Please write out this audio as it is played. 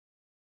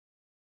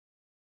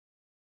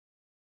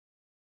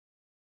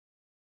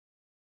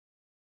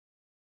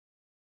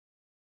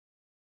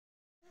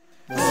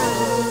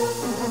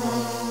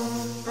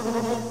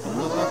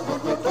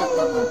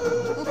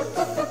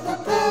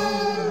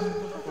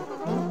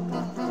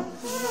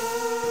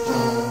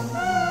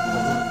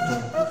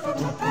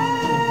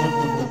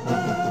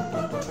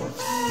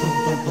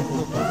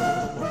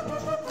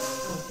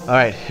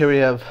Alright, here we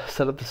have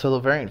set up the solo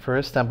variant for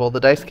Istanbul the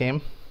Dice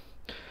Game.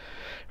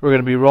 We're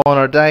going to be rolling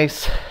our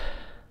dice,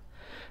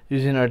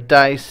 using our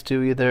dice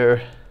to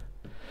either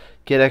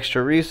get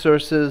extra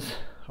resources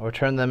or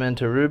turn them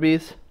into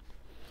rubies.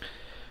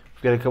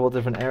 We've got a couple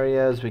different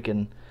areas. We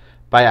can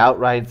buy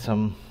outright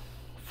some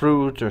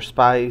fruit or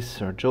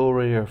spice or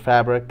jewelry or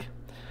fabric.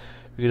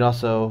 We can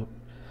also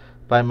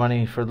buy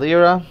money for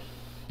lira.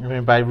 We're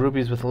going to buy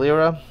rubies with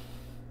lira.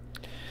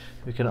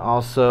 We can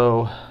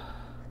also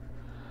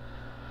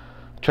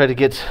try to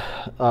get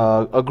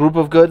a group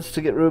of goods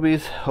to get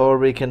rubies, or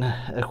we can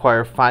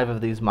acquire 5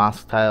 of these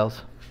mosque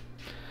tiles.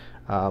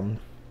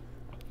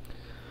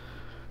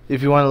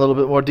 If you want a little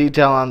bit more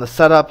detail on the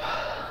setup,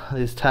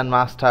 these 10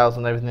 mosque tiles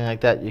and everything like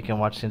that, you can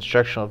watch the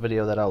instructional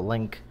video that I'll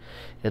link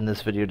in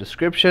this video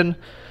description.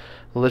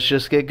 Let's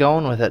just get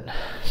going with it.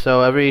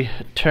 So every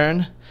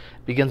turn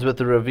begins with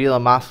the reveal a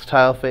mosque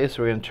tile face.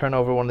 We're going to turn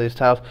over one of these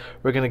tiles.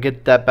 We're going to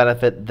get that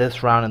benefit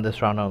this round and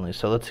this round only.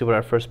 So let's see what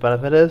our first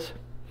benefit is.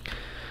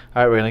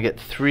 Alright, we're going to get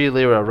 3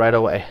 lira right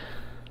away.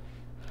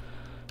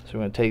 So we're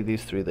going to take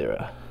these 3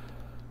 lira.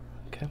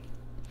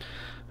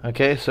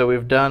 Okay, so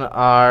we've done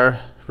our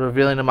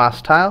revealing a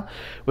mosque tile,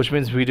 which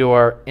means we do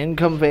our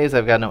income phase.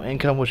 I've got no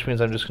income, which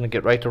means I'm just going to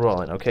get right to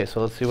rolling. Okay, so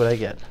let's see what I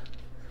get.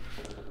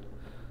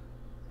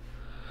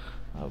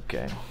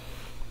 Okay.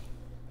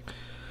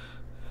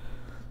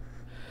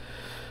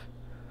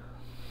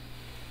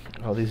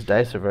 Oh, these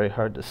dice are very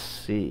hard to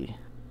see.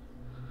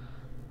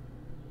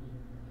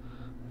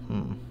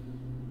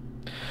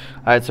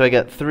 Alright, so I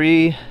got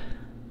 3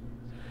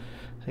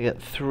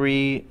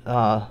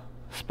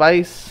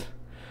 spice,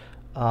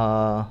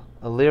 a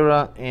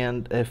lira,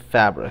 and a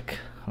fabric.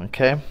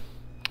 Okay,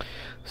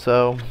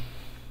 so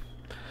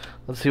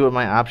let's see what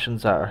my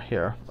options are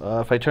here.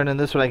 If I turn in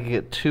this one, I can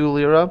get 2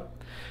 lira.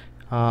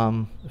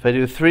 If I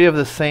do 3 of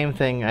the same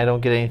thing, I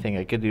don't get anything.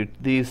 I could do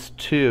these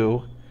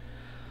 2,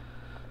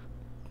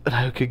 and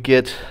I could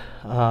get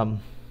a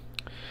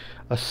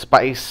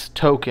spice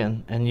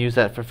token and use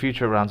that for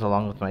future rounds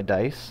along with my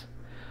dice.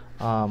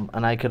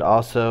 And I could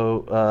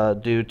also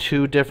do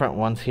 2 different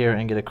ones here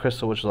and get a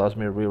crystal, which allows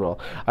me to reroll.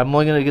 I'm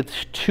only going to get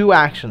 2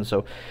 actions,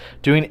 so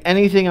doing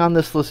anything on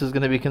this list is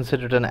going to be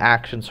considered an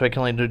action, so I can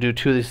only do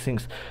 2 of these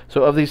things.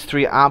 So of these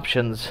 3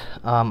 options,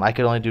 I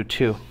could only do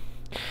 2.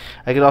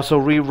 I could also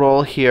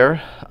reroll here.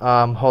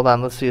 Hold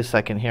on, let's see a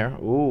second here.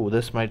 Ooh,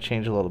 this might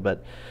change a little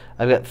bit.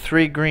 I've got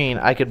 3 green.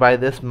 I could buy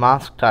this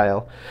mosque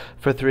tile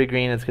for 3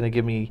 green. It's going to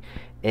give me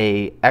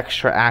a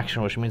extra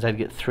action, which means I'd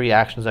get 3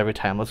 actions every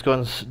time. Let's go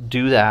and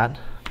do that.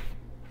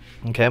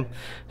 Okay,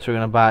 so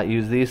we're gonna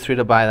use these 3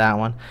 to buy that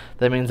one.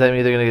 That means I'm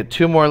either gonna get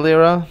 2 more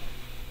lira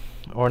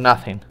or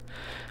nothing.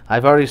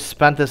 I've already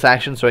spent this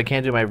action, so I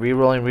can't do my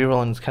re-rolling.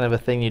 Re-rolling is kind of a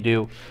thing you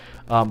do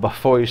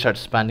before you start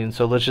spending.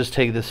 So let's just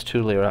take this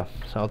 2 lira.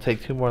 So I'll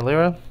take 2 more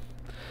lira,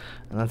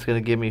 and that's gonna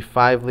give me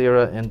 5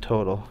 lira in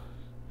total.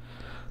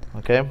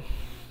 Okay,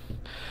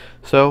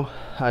 so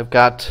I've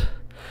got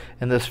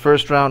in this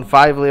first round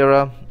 5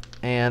 lira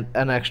and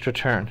an extra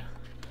turn.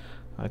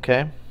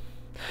 Okay,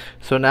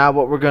 so now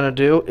what we're going to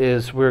do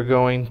is we're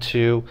going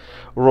to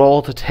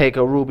roll to take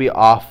a ruby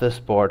off this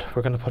board.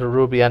 We're going to put a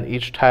ruby on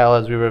each tile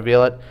as we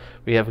reveal it.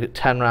 We have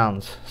 10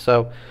 rounds.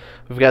 So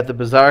we've got the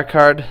bazaar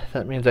card.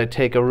 That means I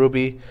take a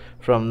ruby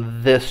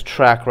from this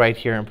track right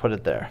here and put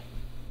it there.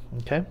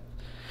 Okay,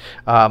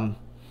 and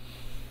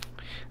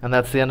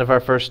that's the end of our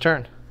first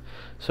turn.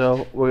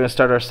 So we're going to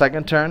start our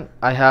second turn.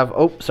 I have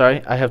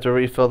to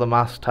refill the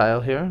mosque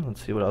tile here.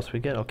 Let's see what else we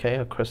get. Okay,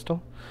 a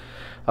crystal.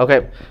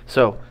 Okay,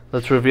 so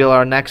let's reveal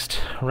our next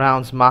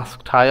round's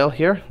mosque tile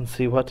here and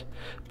see what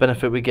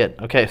benefit we get.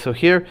 Okay, so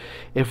here,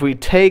 if we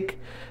take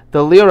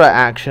the lira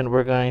action,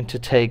 we're going to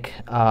take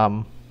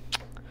a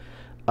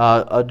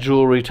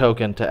jewelry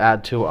token to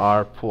add to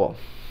our pool.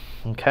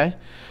 Okay,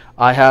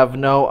 I have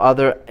no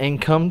other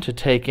income to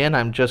take in.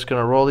 I'm just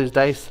going to roll these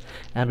dice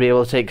and be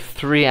able to take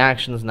 3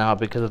 actions now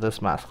because of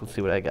this mask. Let's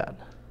see what I got.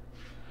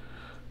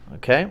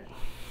 Okay,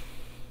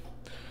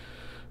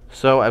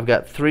 so I've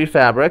got 3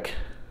 fabric,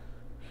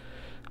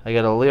 I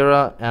got a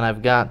lira, and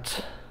I've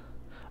got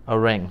a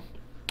ring.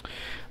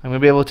 I'm going to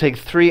be able to take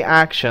 3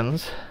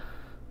 actions.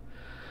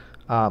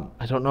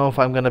 I don't know if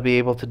I'm going to be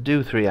able to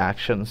do 3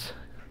 actions.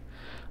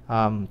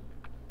 I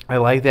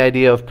like the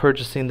idea of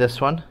purchasing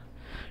this one.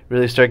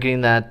 Really start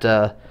getting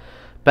that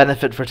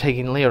benefit for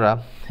taking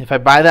lira. If I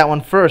buy that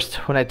one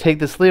first, when I take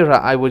this lira,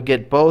 I would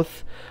get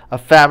both a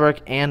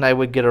fabric and I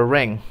would get a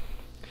ring.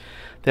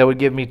 That would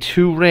give me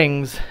 2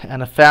 rings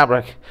and a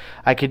fabric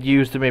I could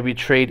use to maybe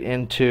trade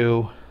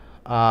into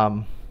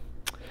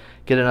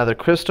get another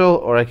crystal,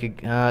 or I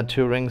could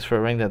 2 rings for a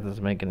ring. That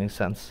doesn't make any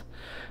sense.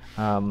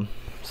 So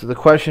the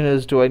question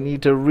is, do I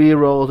need to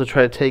re-roll to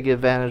try to take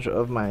advantage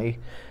of my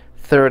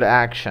third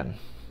action?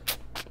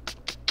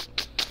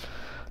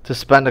 to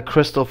spend a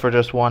crystal for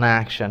just one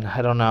action.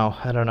 I don't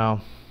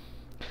know.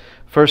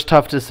 First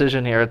tough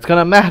decision here. It's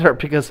gonna matter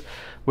because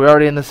we're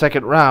already in the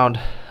second round.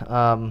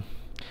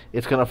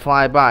 It's gonna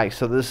fly by,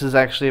 so this is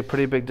actually a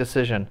pretty big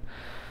decision.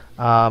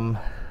 I'd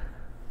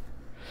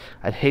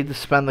hate to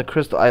spend the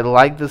crystal. I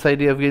like this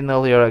idea of getting the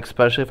lira,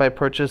 especially if I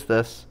purchase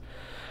this.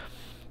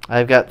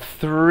 I've got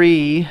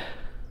 3.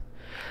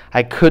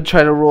 I could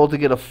try to roll to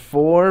get a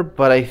 4,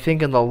 but I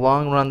think in the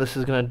long run this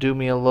is going to do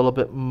me a little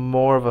bit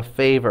more of a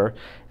favor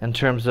in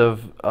terms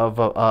of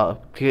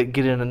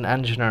getting an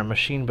engine or a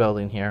machine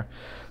building here.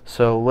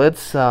 So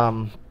let's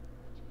spend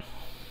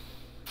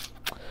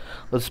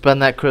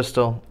that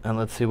crystal and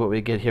let's see what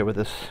we get here with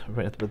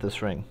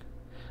this ring.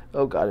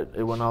 Oh god,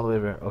 it went all the way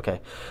over.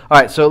 Okay.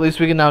 Alright, so at least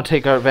we can now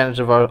take our advantage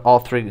of all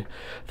three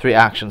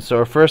actions. So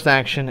our first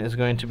action is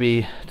going to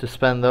be to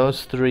spend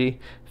those 3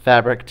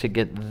 fabric to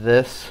get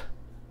this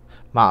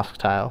mosque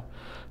tile.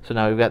 So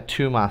now we've got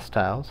 2 mosque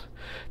tiles.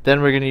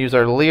 Then we're going to use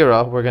our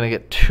lira. We're going to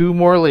get 2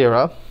 more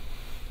lira.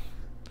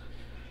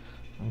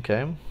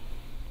 Okay.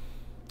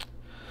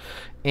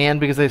 And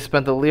because I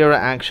spent the lira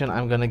action,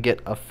 I'm going to get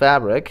a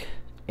fabric.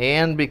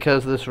 And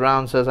because this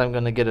round says I'm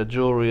going to get a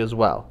jewelry as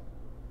well.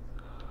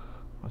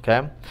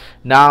 Okay.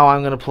 Now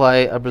I'm going to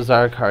play a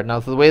bizarre card. Now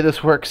the way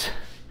this works,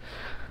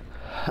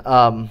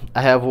 I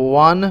have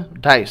 1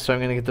 dice, so I'm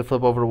going to get to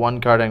flip over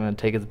 1 card. I'm going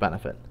to take its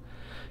benefit.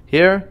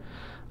 Here,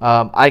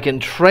 I can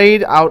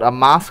trade out a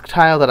mosque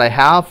tile that I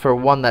have for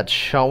one that's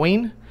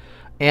showing,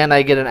 and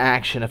I get an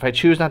action. If I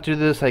choose not to do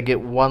this, I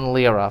get 1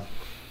 lira.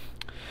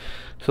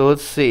 So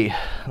let's see.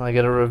 I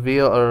get a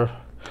reveal or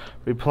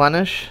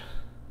replenish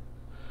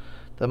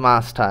the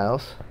mosque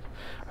tiles.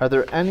 Are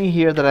there any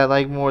here that I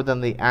like more than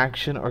the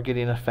action or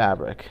getting a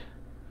fabric?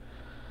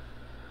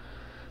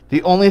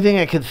 The only thing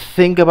I could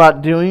think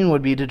about doing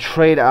would be to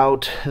trade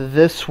out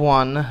this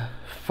one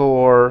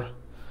for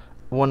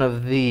one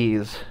of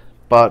these.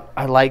 But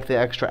I like the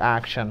extra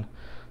action,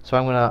 so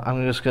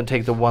I'm just gonna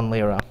take the 1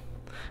 lira,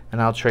 and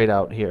I'll trade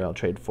out here. I'll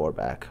trade 4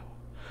 back.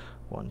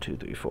 1, 2,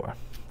 3, 4.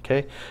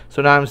 Okay.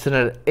 So now I'm sitting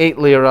at 8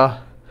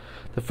 lira.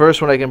 The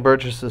first one I can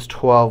purchase is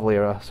 12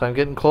 lira. So I'm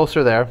getting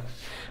closer there.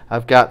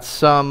 I've got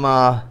some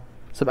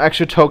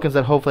extra tokens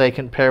that hopefully I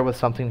can pair with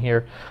something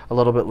here a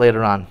little bit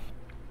later on.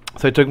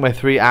 So I took my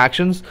 3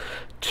 actions,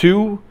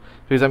 2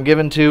 because I'm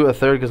given 2, a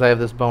 3rd because I have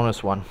this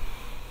bonus one.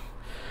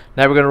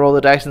 Now we're going to roll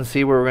the dice and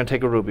see where we're going to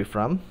take a ruby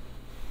from.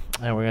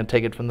 And we're going to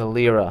take it from the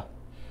lira.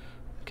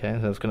 Okay,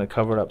 so it's going to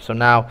cover it up. So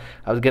now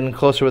I was getting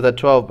closer with that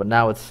 12, but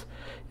now it's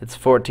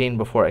 14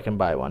 before I can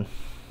buy one.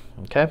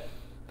 Okay,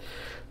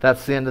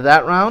 that's the end of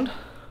that round.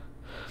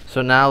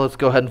 So now let's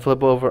go ahead and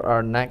flip over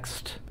our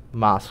next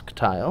mosque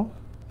tile.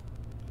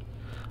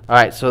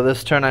 Alright, so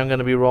this turn I'm going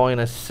to be rolling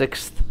a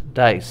 6th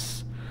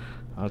dice.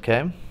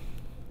 Okay.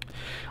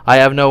 I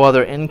have no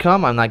other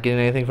income. I'm not getting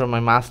anything from my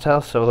mosque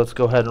tile, so let's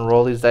go ahead and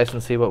roll these dice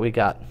and see what we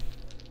got.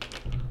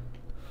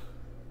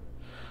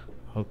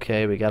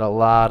 Okay, we got a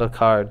lot of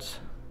cards.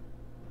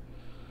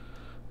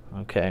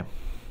 Okay.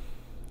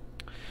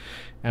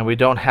 And we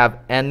don't have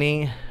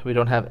any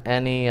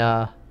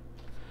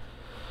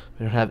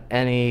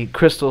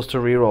crystals to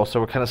reroll, so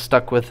we're kind of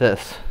stuck with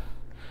this.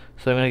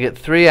 So I'm going to get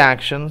 3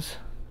 actions.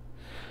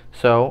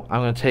 So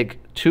I'm going to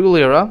take 2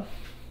 lira.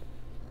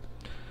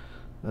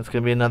 That's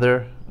going to be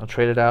another, I'll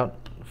trade it out,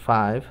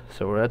 5.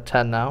 So we're at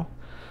 10 now.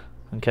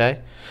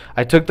 Okay.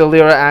 I took the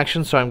lira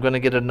action, so I'm going to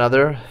get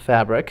another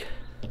fabric.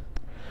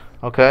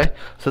 Okay.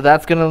 So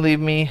that's going to leave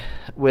me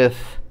with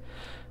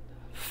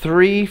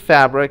 3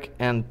 fabric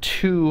and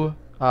 2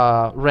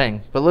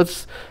 ring. But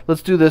let's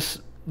do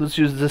this. Let's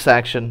use this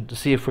action to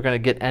see if we're going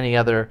to get any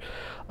other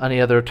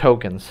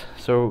tokens.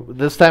 So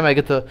this time I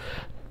get to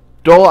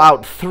dole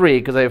out 3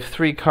 because I have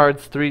 3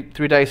 cards, 3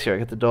 dice here. I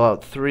get to dole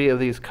out 3 of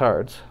these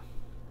cards.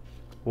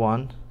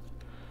 1,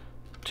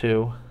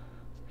 2,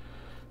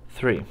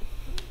 3.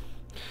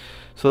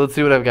 So let's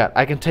see what I've got.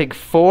 I can take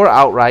 4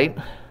 outright.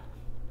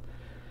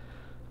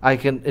 I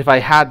can, if I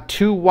had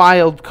 2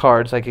 wild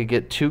cards, I could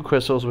get 2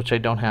 crystals, which I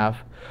don't have,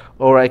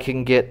 or I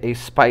can get a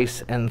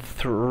spice and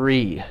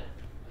 3.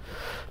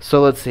 So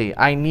let's see.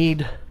 I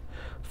need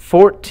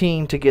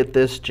 14 to get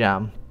this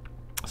gem.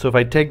 So if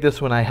I take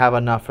this one, I have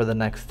enough for the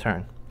next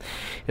turn.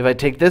 If I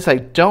take this, I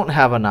don't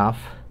have enough,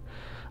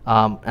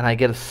 and I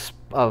get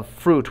a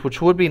fruit,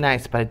 which would be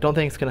nice, but I don't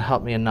think it's going to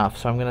help me enough.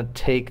 So I'm going to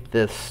take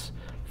this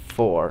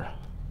 4.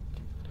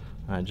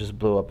 I just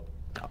blew up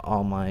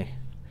all my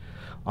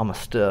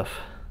stuff.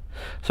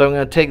 So I'm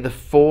going to take the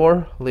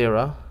 4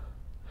 lira.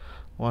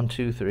 1,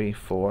 2, 3,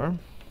 4.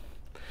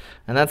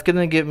 And that's going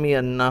to give me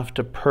enough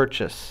to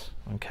purchase.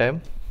 Okay.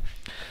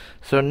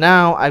 So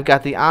now I've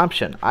got the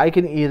option. I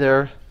can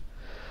either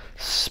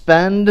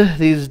spend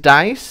these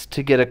dice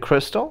to get a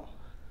crystal.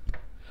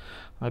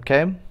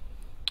 Okay.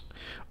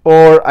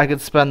 Or I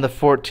could spend the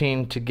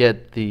 14 to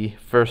get the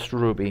first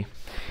ruby.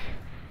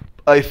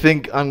 I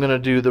think I'm going to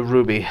do the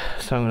ruby.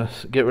 So I'm going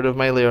to get rid of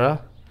my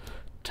lira.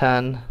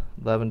 10,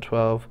 11,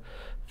 12,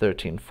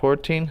 13,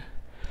 14.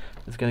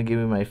 It's going to give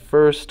me my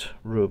first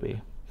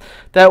ruby.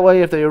 That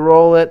way, if they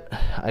roll it,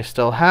 I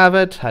still have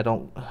it.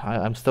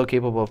 I'm still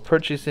capable of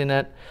purchasing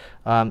it.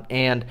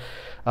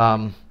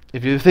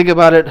 If you think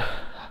about it,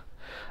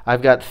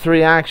 I've got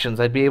 3 actions.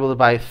 I'd be able to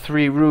buy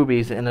 3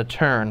 rubies in a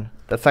turn.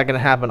 That's not going to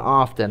happen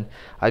often.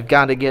 I've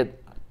got to get...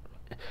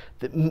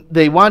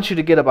 They want you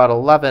to get about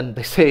 11.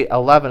 They say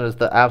 11 is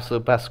the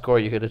absolute best score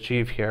you could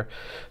achieve here.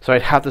 So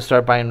I'd have to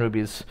start buying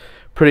rubies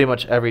pretty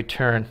much every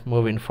turn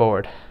moving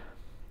forward.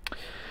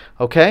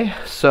 Okay,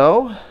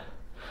 so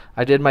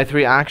I did my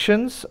 3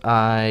 actions.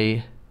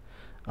 I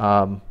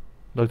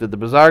looked at the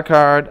Bazaar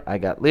card. I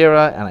got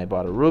Lira, and I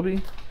bought a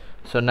ruby.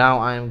 So now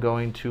I am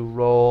going to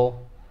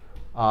roll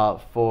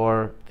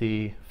for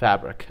the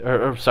fabric,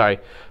 or sorry,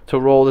 to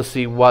roll to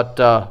see what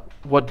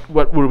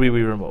ruby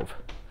we remove,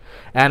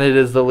 and it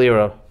is the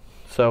Lira.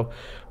 So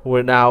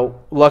we're now,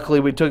 luckily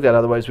we took that,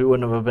 otherwise we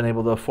wouldn't have been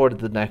able to afford it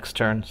the next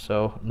turn.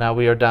 So now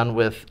we are done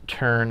with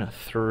turn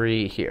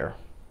 3 here.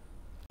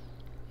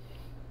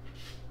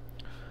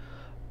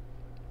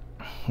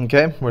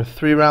 Okay, we're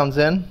 3 rounds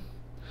in.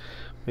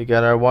 We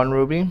got our 1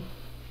 ruby.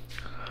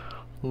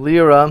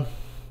 Lira,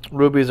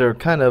 rubies are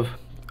kind of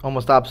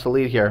almost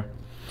obsolete here,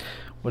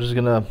 which is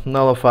going to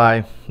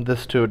nullify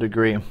this to a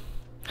degree.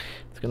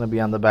 It's going to be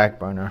on the back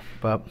burner.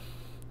 But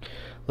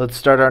let's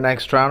start our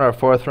next round, our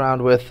 4th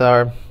round, with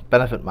our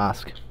benefit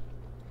mask.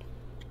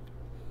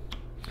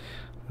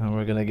 And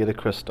we're going to get a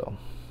crystal.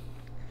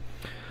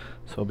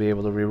 So we'll be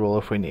able to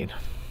reroll if we need.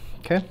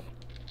 Okay,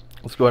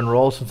 let's go ahead and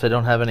roll since I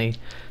don't have any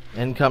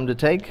income to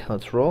take.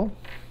 Let's roll.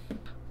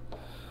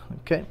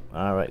 Okay,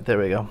 alright, there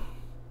we go.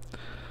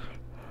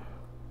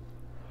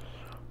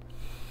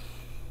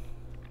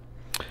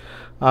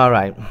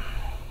 Alright,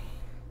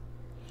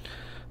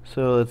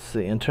 so let's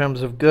see, in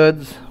terms of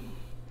goods,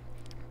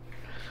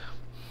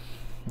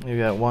 we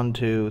got 1,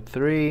 2,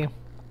 3.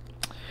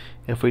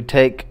 If we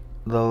take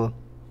the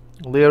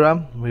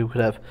Lira, we would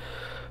have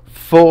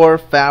 4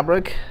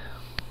 fabric,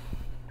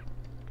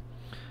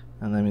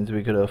 and that means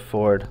we could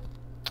afford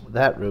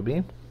that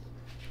ruby,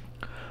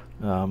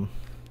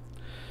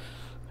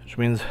 which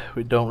means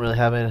we don't really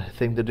have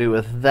anything to do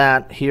with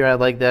that. Here I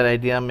like that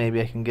idea. Maybe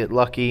I can get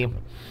lucky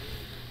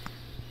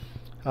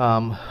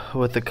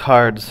with the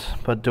cards,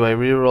 but do I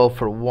reroll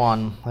for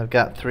 1? I've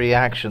got 3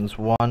 actions.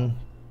 1,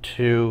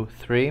 2,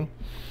 3.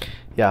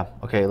 Yeah,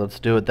 okay, let's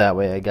do it that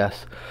way, I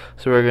guess.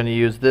 So we're going to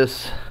use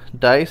this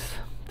dice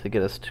to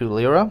get us 2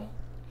 Lira,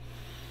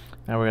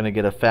 and we're going to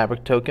get a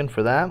fabric token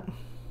for that.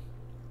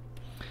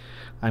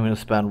 I'm going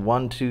to spend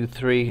 1, 2,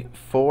 3,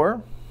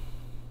 4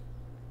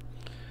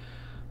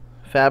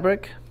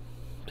 fabric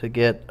to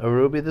get a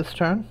ruby this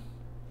turn.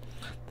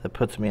 That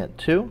puts me at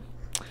 2.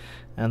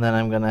 And then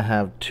I'm going to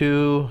have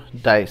 2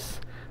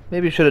 dice.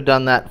 Maybe should have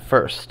done that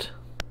first.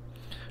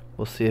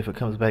 We'll see if it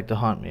comes back to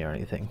haunt me or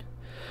anything.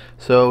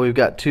 So we've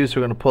got 2, so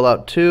we're going to pull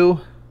out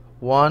 2.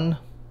 1,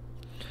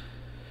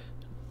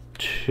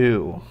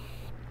 2.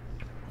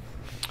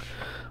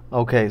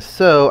 Okay,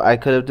 so I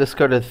could have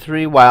discarded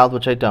 3 wild,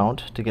 which I don't,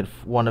 to get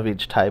 1 of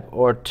each type,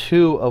 or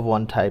 2 of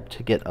one type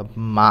to get a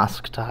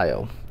mosque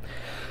tile.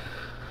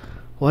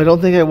 Well, I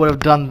don't think I would have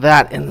done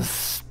that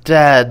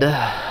instead.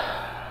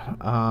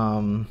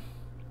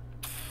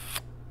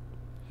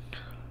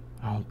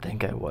 I don't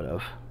think I would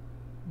have.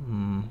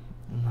 I'm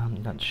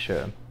not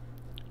sure.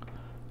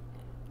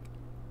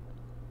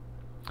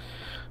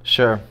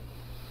 Sure.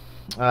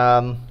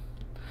 So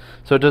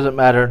it doesn't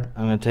matter.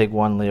 I'm going to take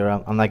 1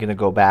 Lira. I'm not going to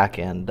go back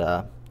and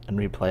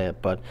replay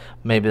it, but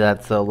maybe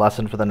that's a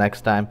lesson for the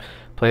next time.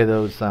 Play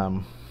those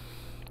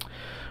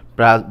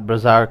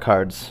Bazaar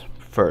cards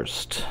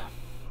first.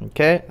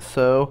 Okay,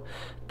 so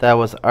that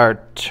was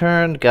our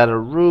turn. Got a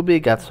ruby,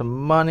 got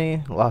some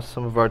money, lost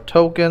some of our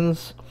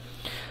tokens.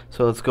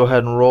 So let's go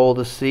ahead and roll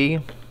to see.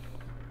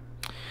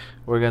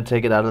 We're going to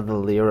take it out of the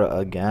Lira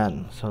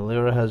again. So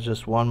Lira has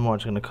just 1 more.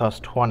 It's going to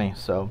cost 20.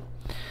 So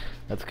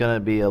that's going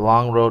to be a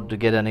long road to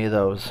get any of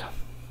those.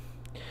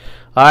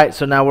 Alright,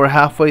 so now we're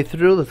halfway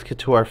through. Let's get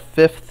to our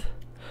 5th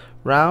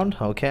round.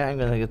 Okay, I'm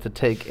going to get to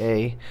take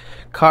a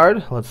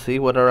card. Let's see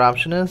what our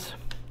option is.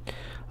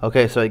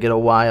 Okay, so I get a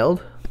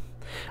wild.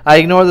 I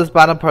ignore this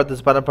bottom part.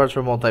 This bottom part's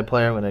for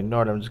multiplayer. I'm going to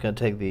ignore it. I'm just going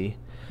to take the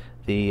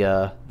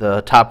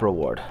top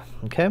reward.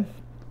 Okay.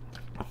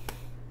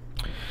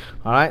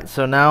 Alright,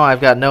 so now I've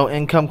got no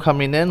income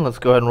coming in. Let's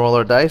go ahead and roll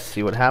our dice,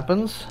 see what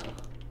happens.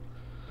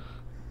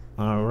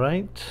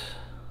 Alright.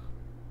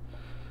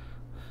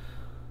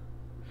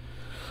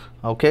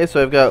 Okay,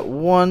 so I've got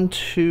 1,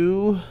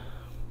 2.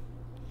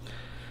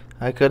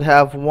 I could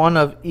have 1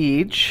 of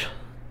each.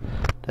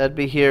 That'd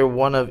be here,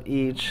 1 of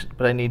each,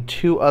 but I need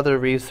 2 other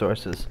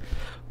resources,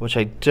 which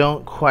I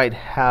don't quite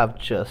have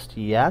just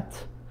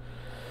yet.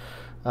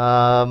 If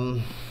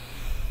I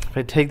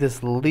take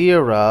this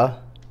Lira,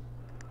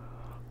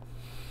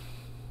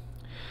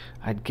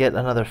 I'd get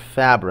another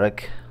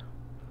fabric.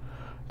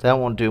 That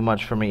won't do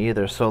much for me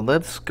either. So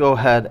let's go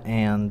ahead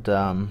and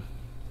I'm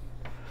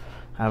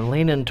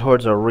leaning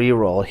towards a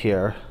reroll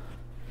here.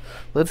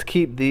 Let's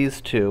keep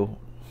these 2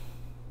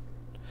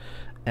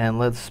 and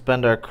let's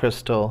spend our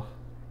crystal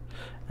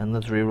and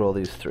let's reroll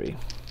these 3.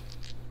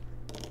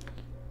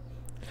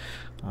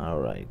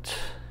 Alright.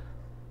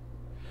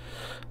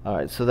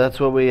 Alright, so that's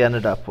what we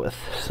ended up with.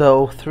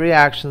 So 3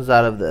 actions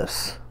out of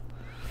this.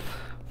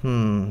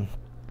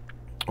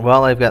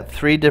 Well, I've got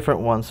 3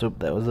 different ones. So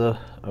that was a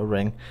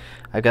ring.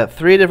 I've got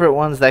 3 different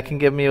ones that can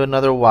give me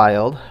another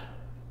wild.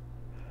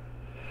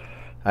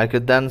 I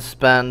could then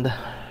spend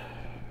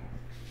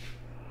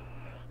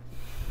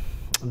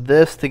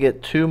this to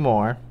get 2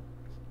 more.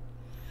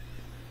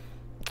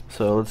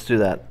 So let's do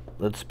that.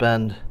 Let's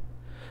spend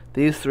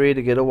these 3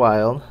 to get a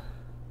wild.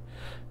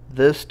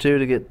 This 2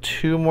 to get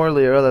 2 more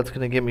lira. That's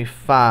going to give me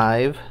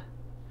 5.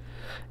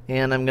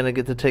 And I'm going to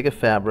get to take a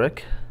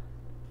fabric.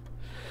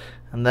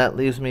 And that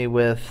leaves me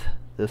with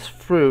this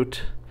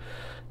fruit.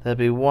 That'd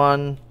be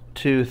 1,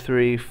 2,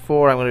 3,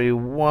 4. I'm going to be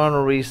 1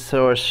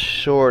 resource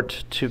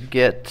short to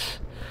get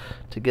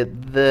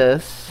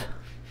this.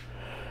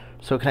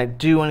 So can I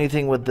do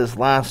anything with this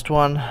last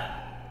one?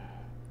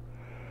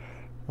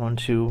 1,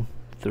 2,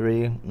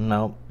 3.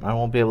 No, I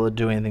won't be able to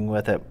do anything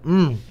with it.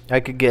 I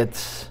could get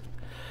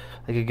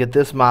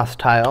this moss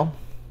tile.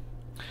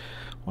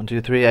 1, 2,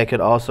 3. I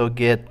could also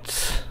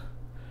get.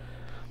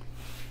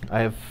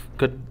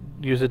 Could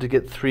use it to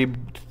get 3.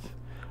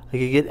 I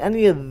could get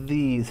any of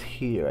these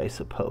here, I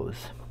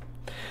suppose.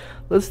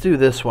 Let's do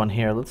this one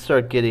here. Let's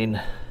start getting.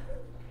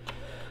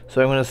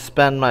 So I'm going to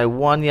spend my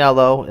 1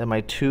 yellow and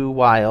my 2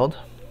 wild.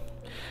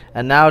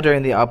 And now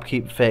during the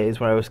upkeep phase,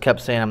 where I kept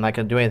saying I'm not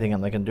going to do anything,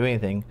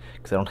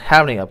 because I don't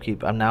have any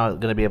upkeep, I'm now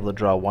going to be able to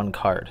draw 1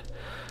 card.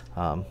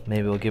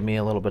 Maybe it'll give me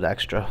a little bit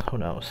extra. Who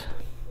knows?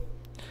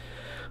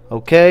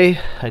 Okay,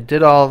 I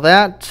did all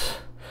that.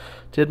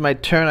 Did my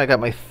turn. I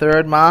got my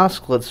 3rd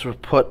mosque. Let's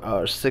put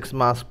our 6th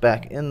mosque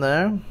back in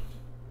there.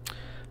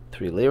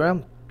 3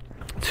 lira.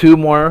 2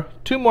 more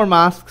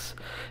mosques,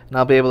 and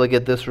I'll be able to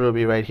get this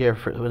ruby right here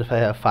if I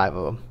have 5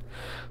 of them.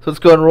 So let's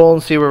go and roll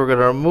and see where we're going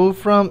to remove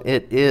from.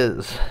 It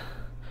is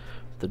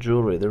the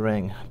jewelry, the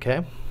ring.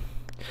 Okay.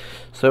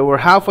 So we're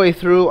halfway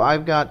through.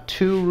 I've got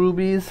 2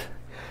 rubies.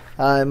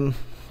 I'm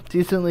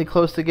decently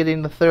close to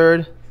getting the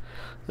 3rd.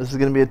 This is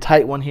going to be a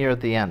tight one here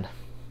at the end.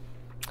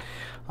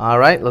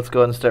 Alright, let's go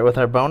ahead and start with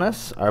our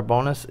bonus. Our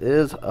bonus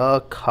is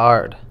a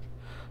card.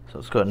 So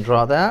let's go ahead and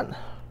draw that.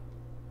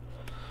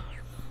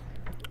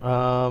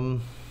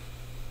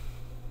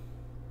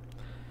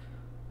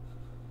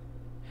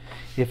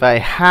 If I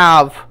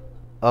have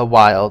a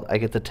wild, I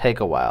get to take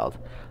a wild.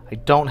 I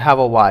don't have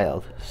a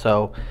wild,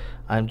 so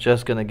I'm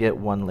just going to get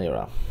 1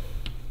 lira.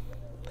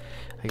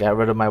 I got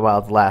rid of my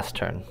wild last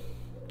turn.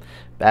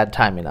 Bad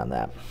timing on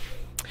that.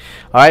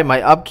 Alright,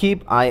 my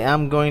upkeep, I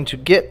am going to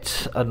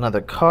get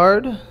another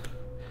card,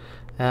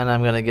 and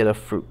I'm going to get a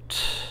fruit.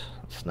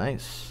 That's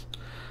nice.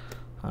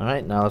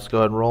 Alright, now let's go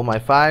ahead and roll my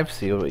 5,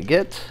 see what we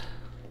get.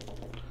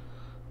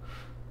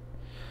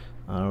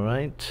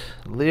 Alright,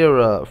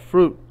 lira,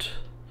 fruit.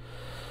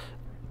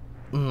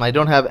 I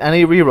don't have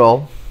any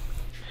reroll,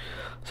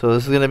 so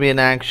this is going to be an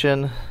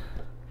action.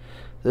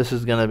 This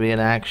is going to be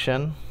an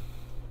action.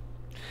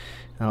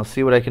 And I'll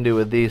see what I can do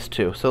with these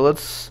 2. So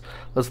let's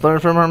learn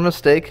from our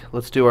mistake.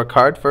 Let's do our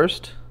card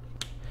first.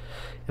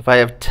 If I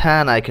have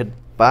 10, I could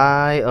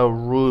buy a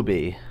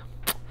ruby,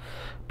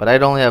 but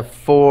I'd only have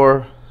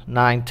 4,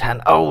 9,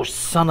 10. Oh,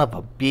 son of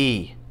a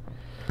bee!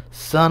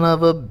 Son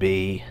of a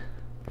bee!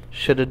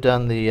 Should have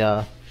done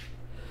the.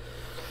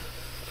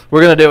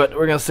 We're gonna do it.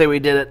 We're gonna say we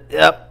did it.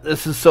 Yep,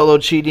 this is solo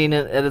cheating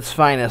at its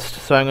finest.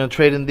 So I'm gonna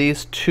trade in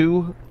these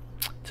 2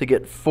 to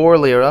get 4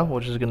 lira,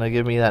 which is gonna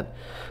give me that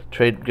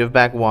give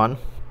back 1.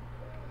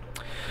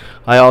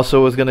 I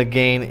also was gonna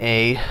gain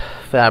a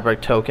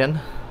fabric token.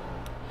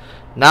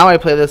 Now I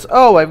play this.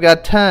 Oh, I've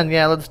got 10.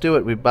 Yeah, let's do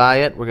it. We buy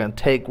it. We're gonna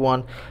take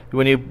 1.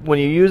 When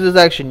you use this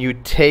action, you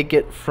take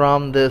it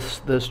from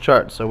this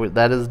chart. So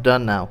that is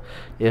done now.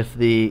 If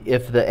the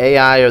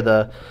AI or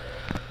the,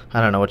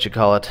 I don't know what you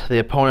call it, the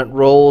opponent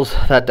rolls,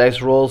 that dice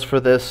rolls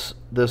for this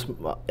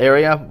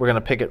area, we're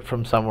gonna pick it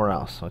from somewhere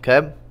else.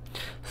 Okay.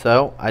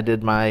 So I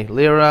did my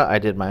lira. I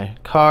did my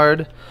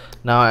card.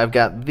 Now I've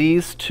got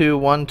these 2.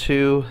 1,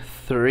 2,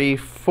 3,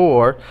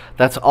 4.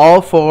 That's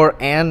all 4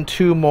 and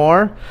 2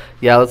 more.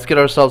 Yeah, let's get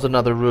ourselves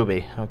another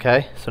ruby.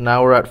 Okay, so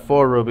now we're at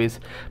 4 rubies,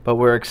 but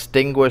we're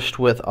extinguished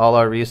with all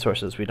our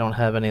resources. We don't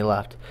have any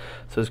left.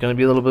 So it's going to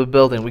be a little bit of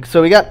building.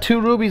 So we got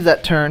 2 rubies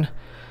that turn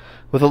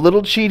with a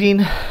little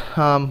cheating,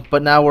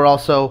 but now we're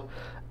also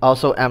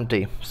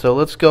empty. So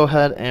let's go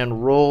ahead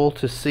and roll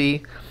to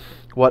see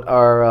what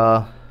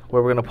our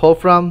where we're going to pull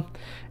from,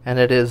 and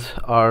it is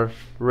our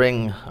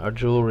ring, our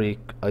jewelry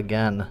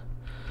again.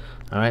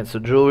 Alright, so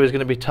jewelry is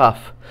going to be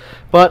tough.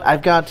 But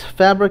I've got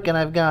fabric and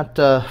I've got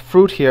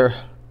fruit here.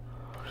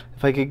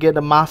 If I could get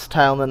a moss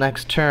tile in the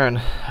next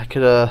turn, I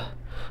could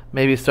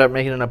maybe start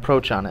making an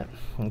approach on it.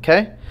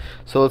 Okay,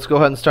 so let's go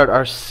ahead and start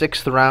our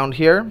 6th round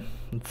here.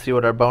 Let's see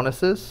what our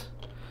bonus is.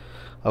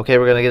 Okay,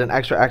 we're going to get an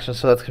extra action,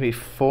 so that's going to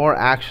be 4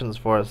 actions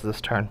for us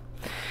this turn.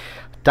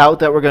 Doubt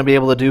that we're going to be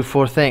able to do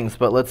 4 things,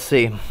 but let's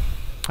see.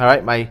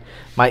 Alright, my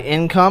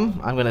income,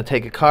 I'm going to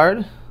take a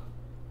card.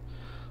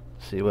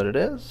 See what it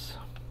is.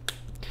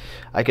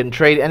 I can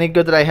trade any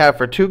good that I have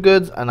for 2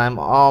 goods, and I'm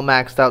all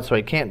maxed out, so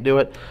I can't do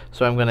it.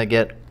 So I'm going to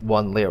get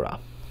 1 lira.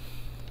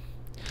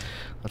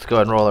 Let's go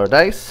ahead and roll our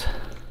dice.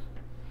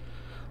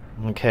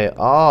 Okay,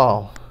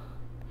 all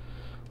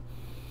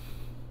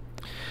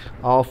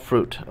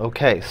fruit.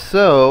 Okay,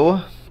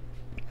 so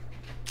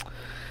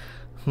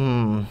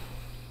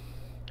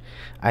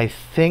I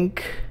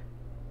think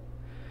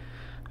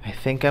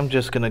I'm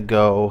just gonna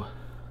go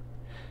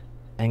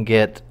and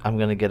I'm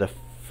gonna get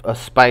a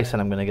spice,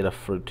 and I'm gonna get a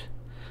fruit.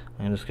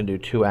 I'm just gonna do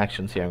 2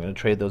 actions here. I'm gonna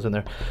trade those in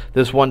there.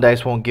 This 1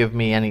 dice won't give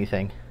me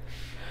anything,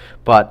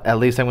 but at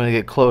least I'm gonna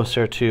get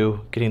closer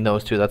to getting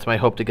those 2. That's my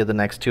hope, to get the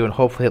next 2, and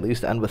hopefully at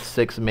least end with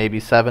 6, maybe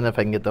 7 if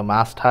I can get the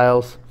moss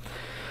tiles.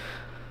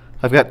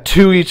 I've got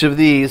 2 each of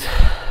these.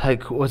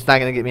 What's not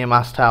gonna get me a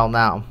moss tile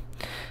now?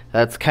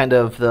 That's kind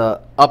of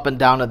the up and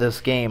down of this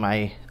game.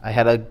 I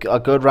had a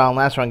good round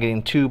last round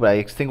getting 2, but I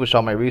extinguished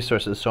all my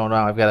resources. So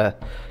now I've got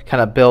to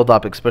kind of build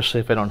up,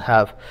 especially if I don't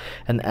have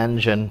an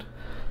engine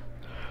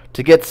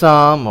to get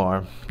some.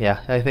 Or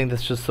yeah, I think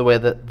that's just the way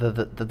that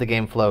the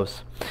game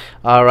flows.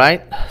 All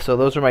right, so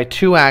those are my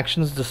 2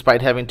 actions.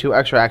 Despite having 2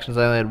 extra actions,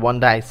 I only had 1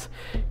 dice.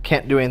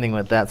 Can't do anything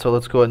with that. So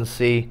let's go ahead and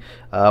see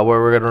where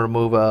we're going to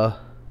remove a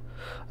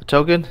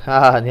token.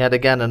 And yet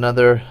again,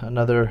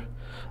 another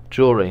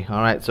jewelry.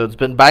 Alright, so it's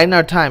been biding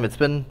our time. It's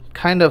been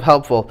kind of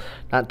helpful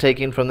not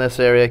taking from this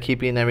area,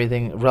 keeping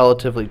everything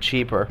relatively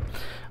cheaper.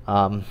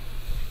 We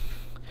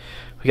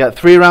got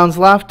 3 rounds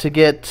left to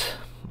get,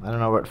 I don't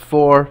know, we're at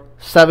 4.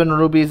 7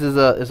 rubies is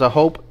a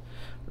hope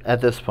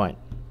at this point.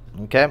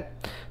 Okay,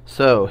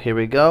 so here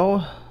we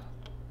go.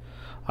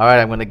 Alright,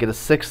 I'm going to get a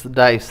 6th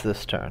dice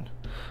this turn.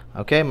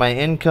 Okay, my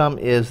income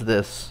is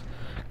this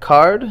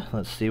card.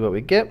 Let's see what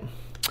we get.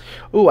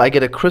 Ooh, I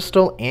get a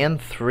crystal and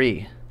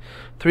 3.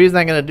 3 is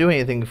not going to do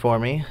anything for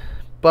me,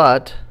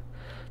 but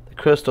the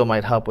crystal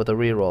might help with a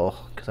reroll,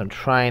 because I'm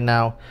trying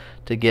now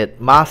to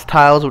get moss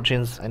tiles, which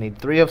means I need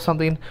 3 of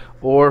something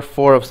or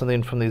 4 of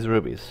something from these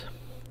rubies.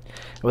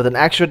 And with an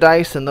extra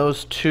dice and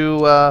those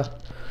two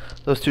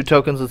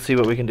tokens, let's see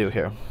what we can do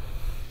here.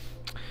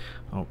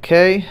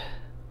 Okay.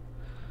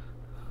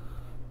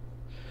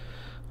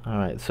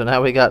 Alright, so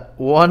now we got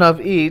 1 of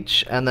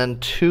each and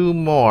then 2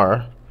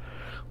 more,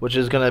 which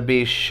is going to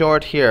be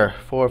short here.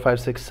 4, 5,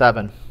 6,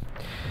 7.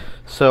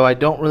 So I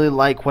don't really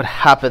like what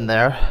happened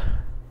there.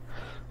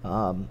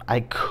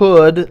 I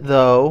could,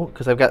 though,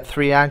 because I've got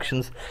 3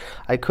 actions,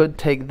 I could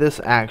take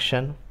this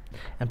action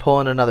and pull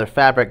in another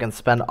fabric and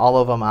spend all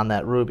of them on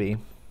that ruby,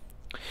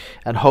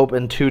 and hope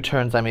in 2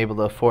 turns I'm able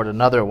to afford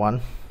another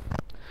one.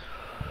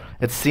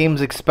 It seems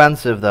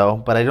expensive, though,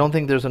 but I don't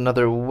think there's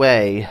another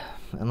way,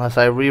 unless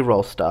I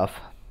reroll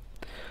stuff,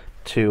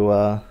 to,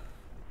 I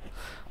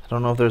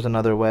don't know if there's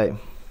another way.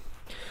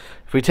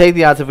 If we take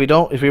the odds, if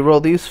we roll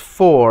these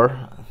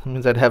 4, it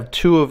means I'd have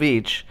 2 of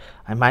each.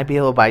 I might be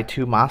able to buy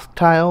 2 mosque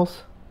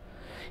tiles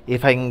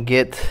if I can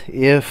get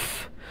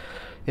if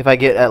I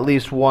get at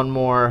least 1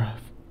 more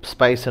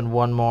spice and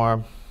 1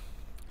 more.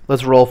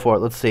 Let's roll for it.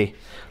 Let's see.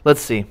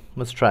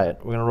 Let's try it.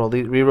 We're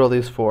gonna re-roll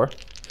these 4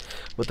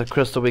 with the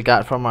crystal we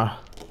got from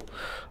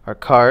our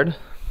card.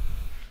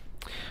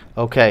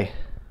 Okay.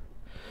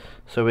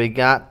 So we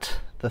got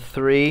the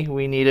 3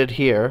 we needed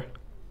here,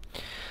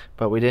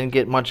 but we didn't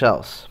get much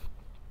else.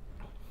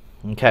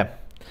 Okay,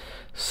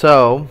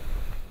 so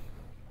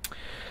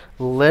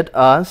let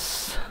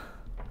us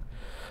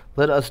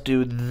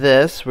do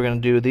this. We're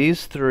gonna do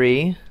these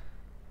 3.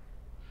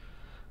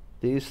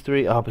 These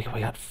 3. Oh, we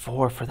got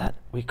 4 for that.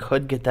 We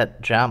could get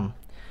that gem,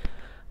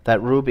 that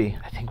ruby.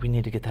 I think we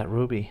need to get that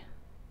ruby.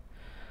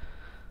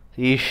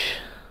 Yeesh.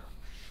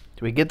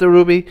 Do we get the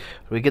ruby?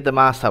 Or do we get the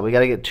moss tile? We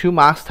gotta get 2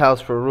 moss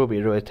tiles for a ruby.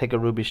 Or do I take a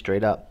ruby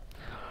straight up?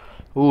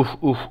 Oof,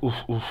 oof, oof,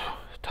 oof.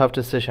 Tough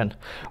decision.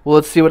 Well,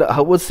 let's see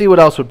what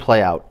else would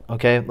play out.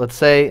 Okay, let's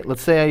say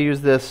I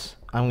use this.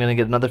 I'm gonna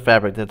get another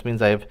fabric. That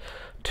means I have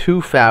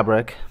 2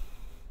 fabric,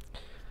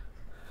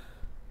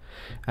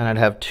 and I'd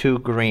have 2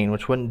 green,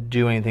 which wouldn't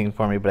do anything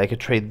for me. But I could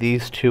trade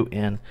these 2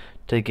 in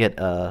to get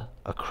a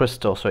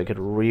crystal, so I could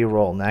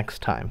re-roll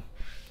next time.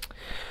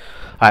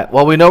 All right.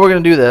 Well, we know we're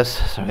gonna do this.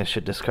 Sorry, I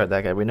should discard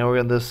that guy. We know we're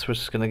gonna this, which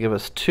is gonna give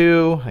us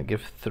 2. I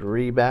give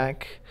 3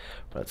 back.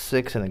 We're at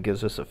 6, and it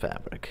gives us a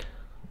fabric.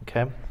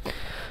 Okay.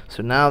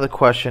 So now the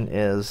question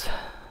is,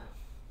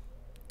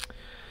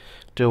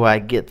 do I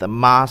get the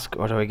mosque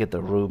or do I get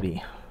the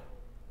ruby?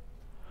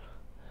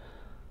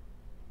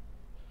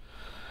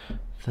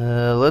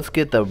 Let's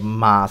get the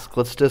mosque.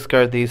 Let's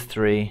discard these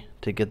 3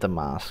 to get the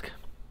mosque.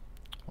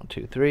 1,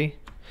 2, 3.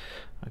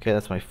 Okay,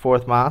 that's my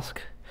 4th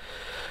mosque.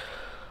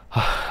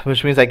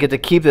 Which means I get to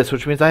keep this,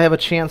 which means I have a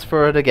chance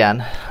for it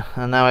again.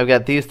 And now I've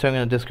got these 2. I'm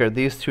going to discard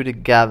these 2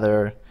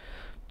 together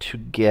to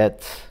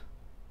get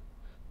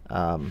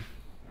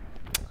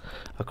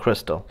a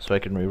crystal, so I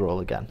can re-roll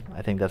again.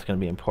 I think that's going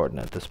to be important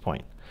at this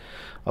point.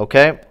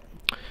 Okay,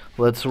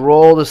 let's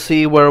roll to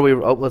see where we.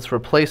 Oh, let's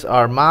replace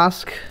our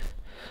mosque.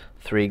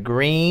 3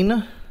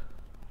 green.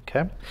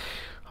 Okay.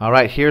 All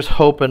right. Here's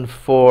hoping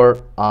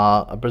for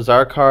a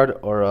bazaar card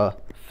or a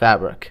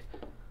fabric,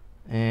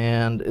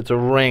 and it's a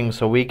ring,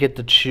 so we get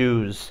to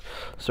choose.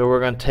 So we're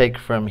going to take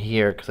from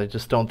here because I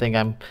just don't think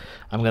I'm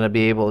going to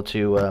be able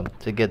to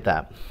get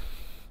that.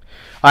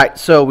 All right,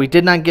 so we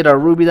did not get our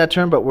ruby that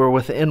turn, but we're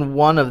within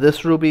one of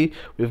this ruby.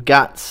 We've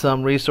got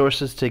some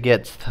resources to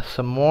get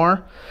some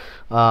more.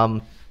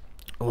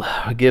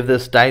 Give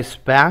this dice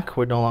back.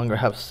 We no longer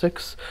have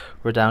 6.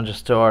 We're down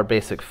just to our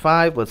basic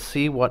 5. Let's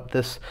see what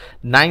this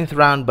 9th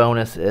round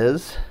bonus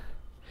is.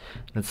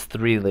 It's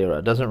 3 lira.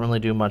 It doesn't really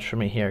do much for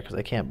me here because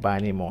I can't buy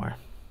any more.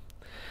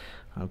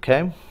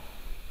 Okay.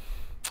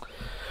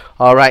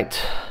 All right.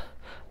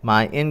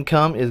 My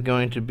income is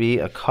going to be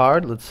a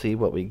card. Let's see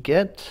what we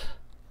get.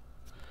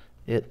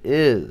 It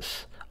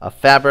is a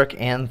fabric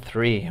and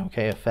 3.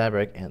 Okay, a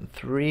fabric and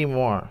 3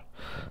 more.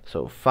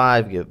 So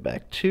 5, give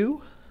back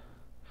 2.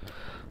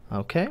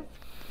 Okay.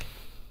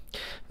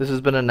 This has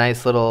been a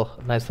nice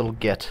little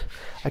get.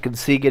 I can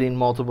see getting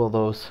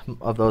multiple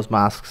of those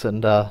masks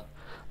and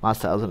moss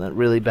tiles, and it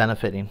really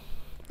benefiting.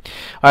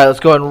 All right, let's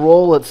go ahead and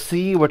roll. Let's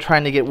see. We're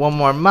trying to get one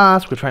more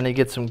mask. We're trying to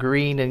get some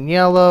green and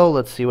yellow.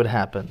 Let's see what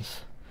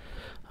happens.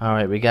 All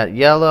right, we got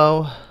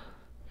yellow.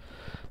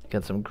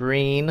 Got some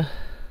green.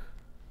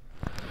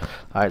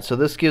 All right, so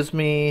this gives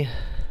me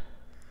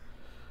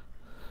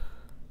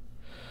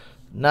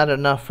not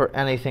enough for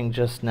anything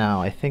just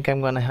now. I think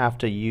I'm going to have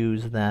to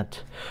use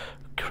that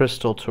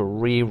crystal to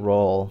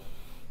re-roll.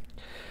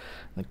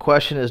 The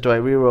question is, do I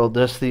re-roll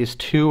just these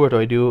 2,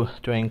 or do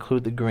I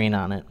include the green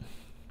on it?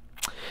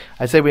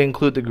 I say we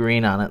include the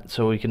green on it,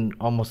 so we can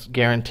almost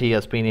guarantee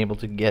us being able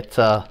to get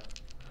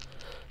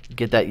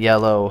that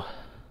yellow.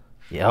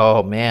 Yeah,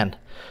 oh man,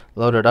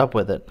 loaded up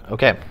with it.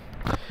 Okay.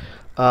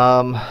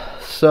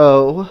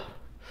 So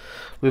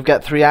we've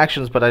got 3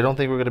 actions, but I don't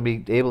think we're going to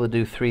be able to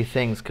do 3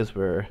 things because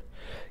we're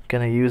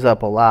going to use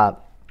up a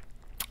lot.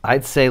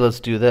 I'd say let's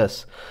do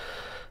this.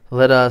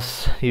 Let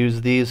us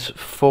use these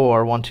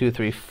 4, 1, 2,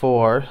 3,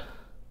 4,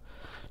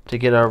 to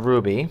get our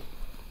ruby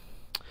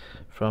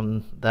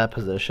from that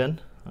position.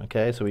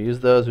 Okay, so we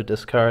use those, we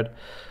discard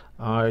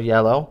our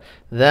yellow.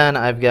 Then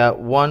I've got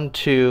 1,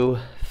 2,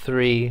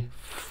 3,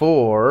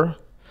 4,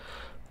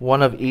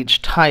 1 of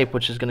each type,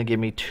 which is going to give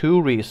me 2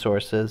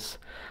 resources.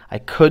 I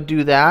could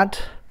do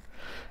that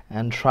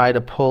and try to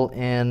pull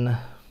in.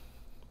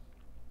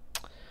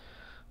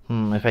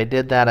 If I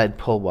did that, I'd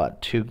pull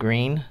what? 2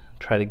 green.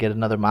 Try to get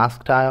another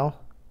mosque tile.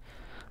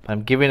 If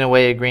I'm giving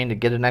away a green to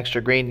get an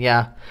extra green,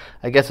 yeah,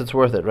 I guess it's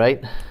worth it,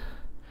 right?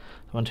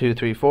 1, 2,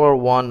 3, 4,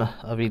 1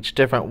 of each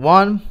different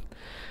one,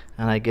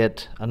 and I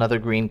get another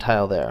green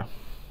tile there.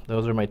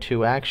 Those are my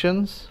 2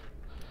 actions.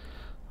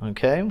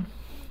 Okay,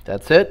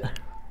 that's it.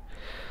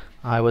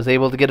 I was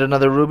able to get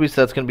another ruby,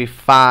 so that's going to be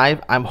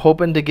 5. I'm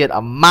hoping to get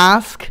a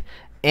mosque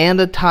and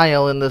a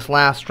tile in this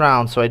last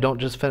round, so I don't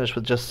just finish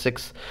with just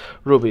 6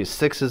 rubies.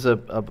 6 is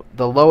the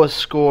lowest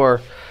score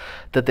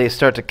that they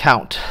start to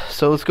count.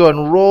 So let's go ahead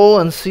and roll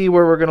and see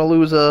where we're going to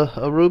lose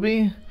a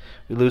ruby.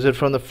 We lose it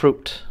from the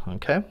fruit.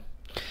 Okay.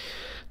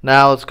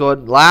 Now let's go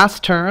ahead.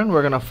 Last turn,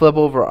 we're going to flip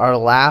over our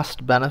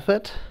last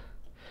benefit,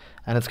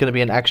 and it's going to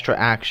be an extra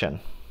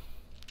action.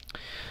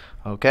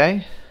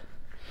 Okay.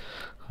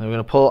 We're going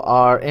to pull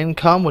our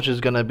income, which is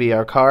going to be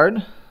our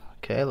card.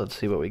 Okay, let's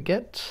see what we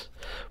get.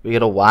 We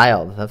get a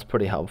wild. That's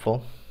pretty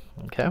helpful.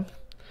 Okay.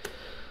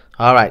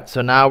 All right,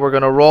 so now we're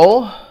going to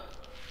roll.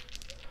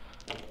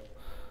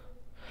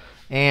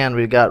 And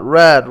we've got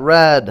red,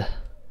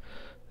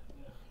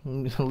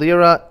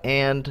 lira,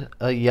 and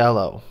a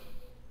yellow.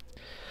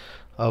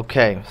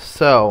 Okay,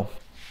 so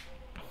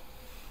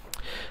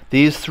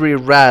these 3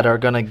 red are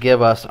going to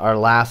give us our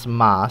last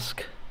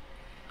mosque.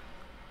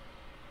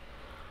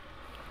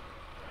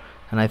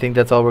 And I think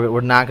that's all.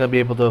 We're not going to be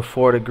able to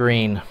afford a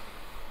green.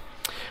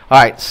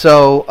 Alright,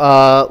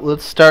 so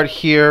let's start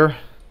here.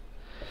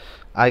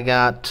 I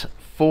got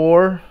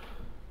 4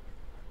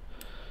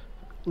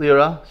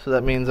 lira, so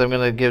that means I'm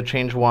going to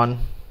change 1.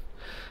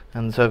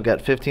 And so I've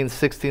got 15,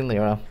 16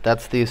 lira.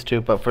 That's these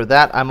 2. But for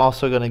that, I'm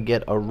also going to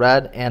get a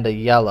red and a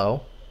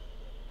yellow.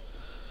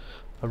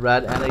 A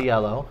red and a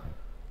yellow.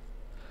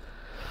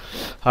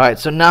 Alright,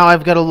 so now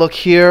I've got to look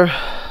here.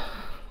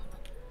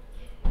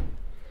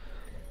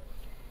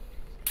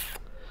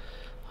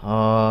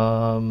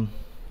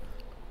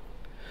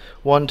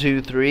 1,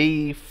 2,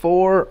 3,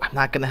 4. I'm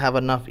not going to have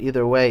enough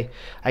either way.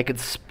 I could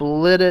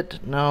split it.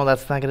 No,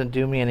 that's not going to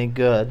do me any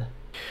good.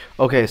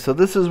 Okay, so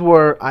this is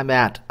where I'm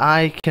at.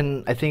 I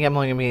think I'm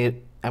only going to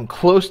be, I'm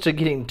close to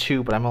getting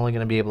 2, but I'm only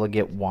going to be able to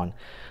get 1.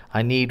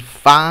 I need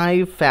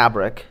 5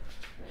 fabric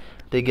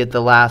to get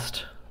the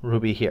last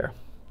ruby here.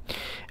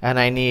 And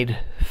I need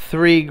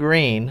 3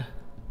 green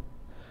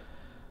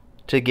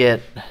to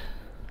get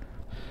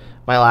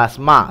my last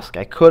mosque.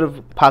 I could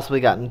have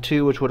possibly gotten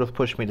 2, which would have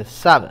pushed me to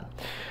 7.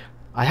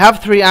 I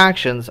have 3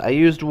 actions. I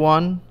used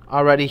 1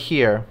 already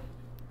here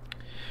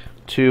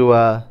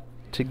to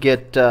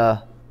get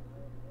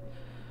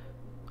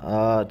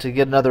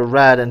another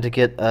red and to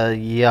get a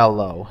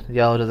yellow.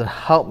 Yellow doesn't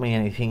help me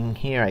anything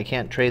here. I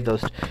can't trade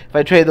those. If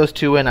I trade those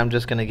 2 in, I'm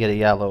just going to get a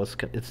yellow.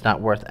 It's not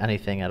worth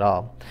anything at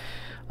all.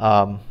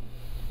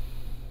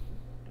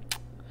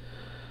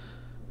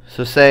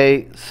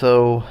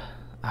 So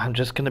I'm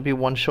just gonna be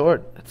one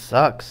short. It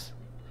sucks.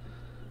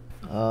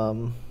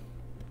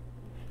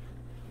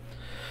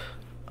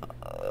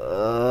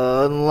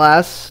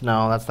 Unless,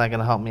 no, that's not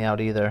gonna help me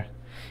out either.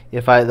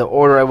 The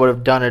order I would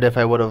have done it if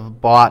I would have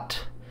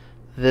bought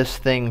this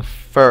thing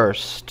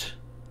first,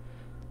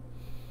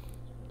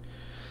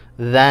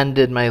 then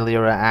did my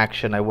lira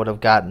action, I would have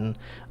gotten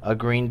a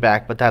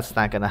greenback, but that's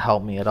not gonna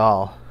help me at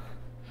all.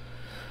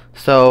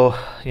 So,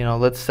 you know,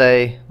 let's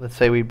say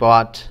we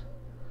bought,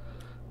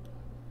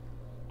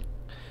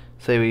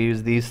 say we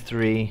use these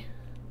 3.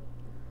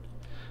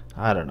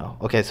 I don't know.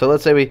 Okay, so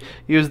let's say we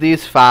use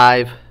these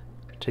 5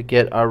 to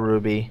get our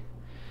ruby.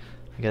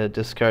 I gotta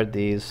discard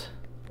these.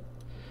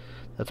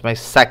 That's my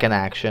second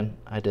action.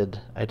 I did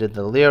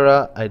the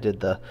lira, I did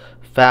the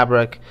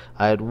fabric.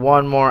 I had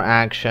one more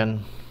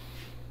action.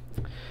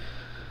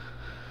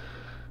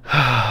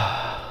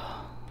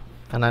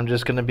 And I'm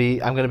gonna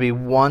be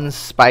 1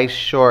 spice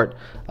short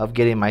of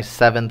getting my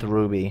 7th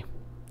ruby.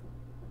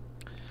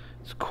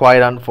 It's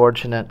quite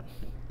unfortunate.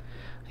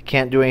 I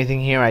can't do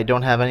anything here. I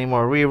don't have any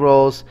more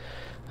rerolls.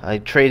 I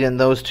trade in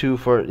those 2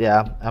 for,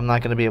 yeah, I'm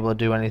not gonna be able to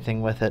do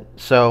anything with it.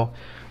 So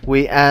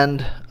we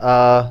end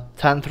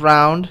 10th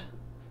round.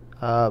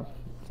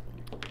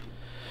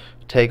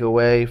 Take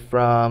away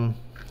from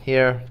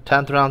here.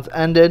 10th round's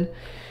ended.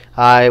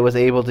 I was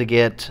able to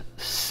get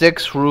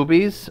 6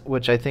 rubies,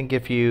 which I think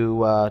if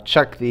you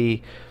check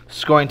the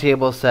scoring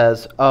table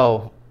says,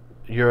 oh,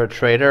 you're a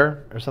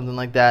trader or something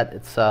like that.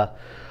 It's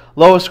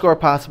lowest score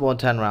possible in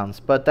 10 rounds.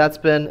 But that's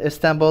been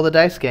Istanbul the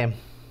Dice Game.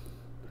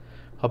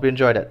 Hope you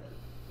enjoyed it.